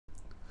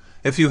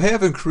If you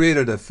haven't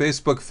created a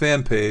Facebook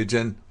fan page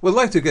and would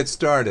like to get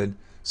started,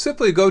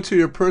 simply go to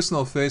your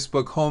personal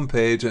Facebook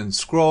homepage and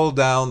scroll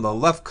down the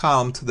left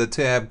column to the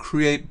tab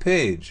Create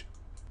Page.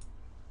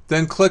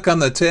 Then click on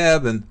the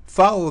tab and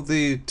follow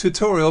the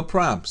tutorial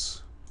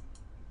prompts.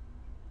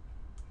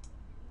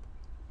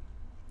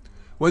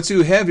 Once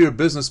you have your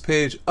business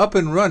page up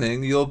and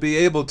running, you'll be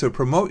able to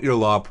promote your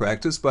law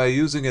practice by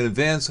using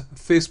advanced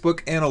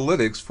Facebook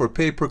analytics for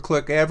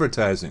pay-per-click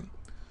advertising,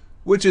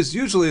 which is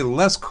usually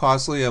less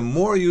costly and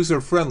more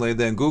user-friendly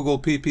than Google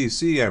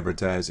PPC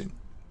advertising.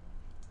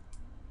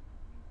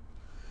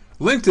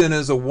 LinkedIn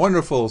is a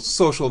wonderful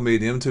social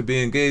medium to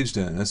be engaged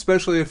in,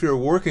 especially if you're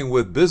working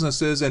with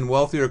businesses and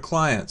wealthier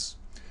clients.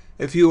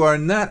 If you are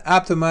not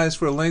optimized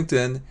for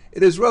LinkedIn,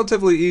 it is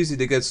relatively easy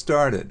to get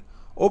started.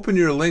 Open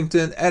your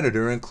LinkedIn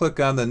editor and click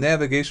on the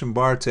navigation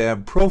bar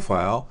tab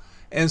Profile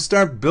and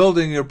start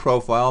building your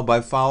profile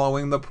by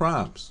following the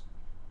prompts.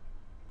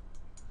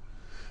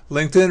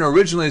 LinkedIn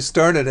originally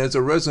started as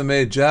a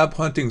resume job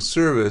hunting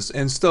service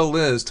and still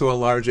is to a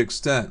large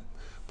extent.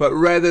 But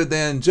rather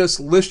than just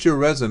list your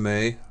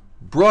resume,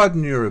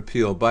 broaden your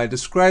appeal by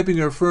describing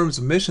your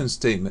firm's mission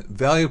statement,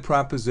 value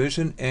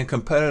proposition, and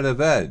competitive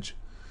edge.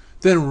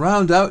 Then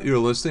round out your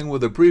listing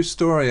with a brief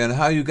story on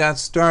how you got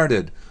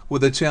started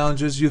with the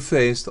challenges you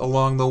faced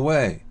along the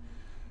way.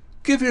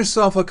 Give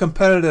yourself a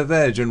competitive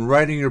edge in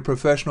writing your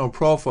professional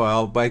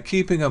profile by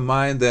keeping in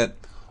mind that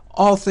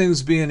all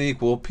things being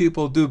equal,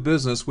 people do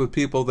business with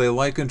people they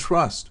like and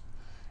trust.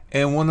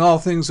 And when all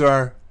things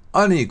are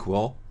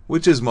unequal,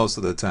 which is most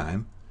of the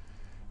time,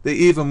 they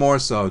even more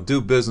so do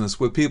business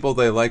with people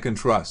they like and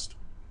trust.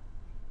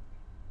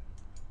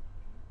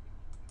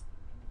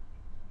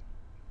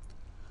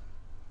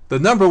 The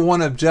number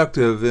one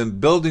objective in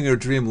building your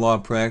dream law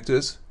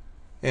practice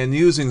and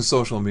using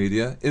social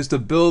media is to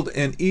build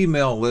an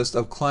email list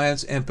of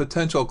clients and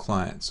potential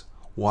clients.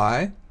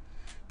 Why?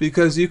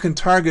 Because you can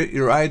target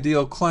your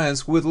ideal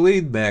clients with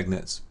lead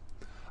magnets.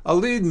 A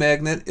lead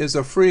magnet is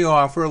a free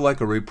offer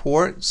like a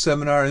report,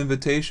 seminar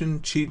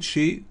invitation, cheat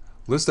sheet,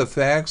 list of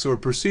facts, or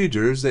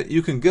procedures that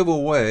you can give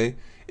away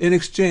in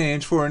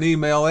exchange for an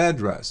email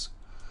address.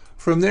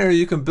 From there,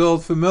 you can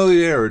build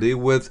familiarity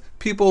with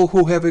people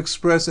who have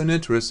expressed an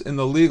interest in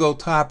the legal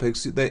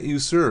topics that you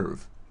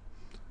serve.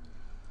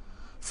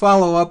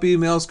 Follow-up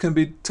emails can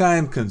be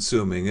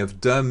time-consuming if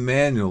done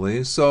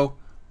manually, so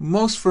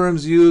most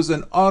firms use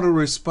an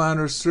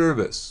autoresponder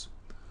service.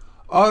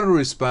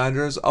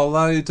 Autoresponders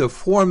allow you to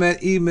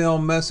format email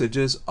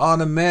messages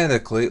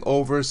automatically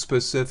over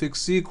specific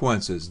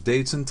sequences,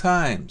 dates, and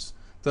times,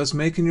 thus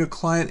making your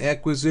client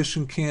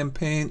acquisition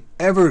campaign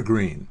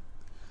evergreen.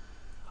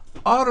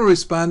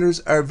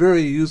 Autoresponders are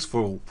very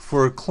useful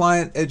for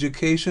client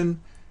education,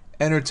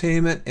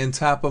 entertainment, and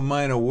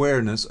top-of-mind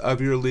awareness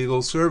of your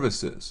legal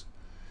services.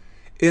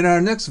 In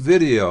our next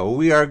video,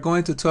 we are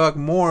going to talk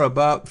more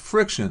about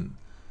friction,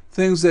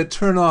 things that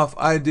turn off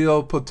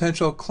ideal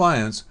potential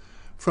clients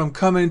from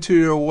coming to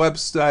your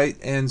website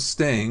and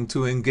staying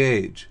to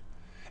engage.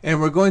 And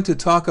we're going to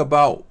talk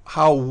about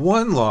how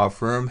one law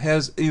firm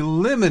has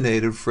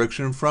eliminated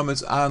friction from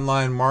its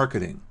online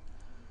marketing.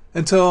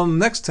 Until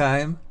next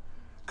time,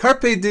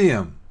 carpe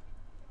diem.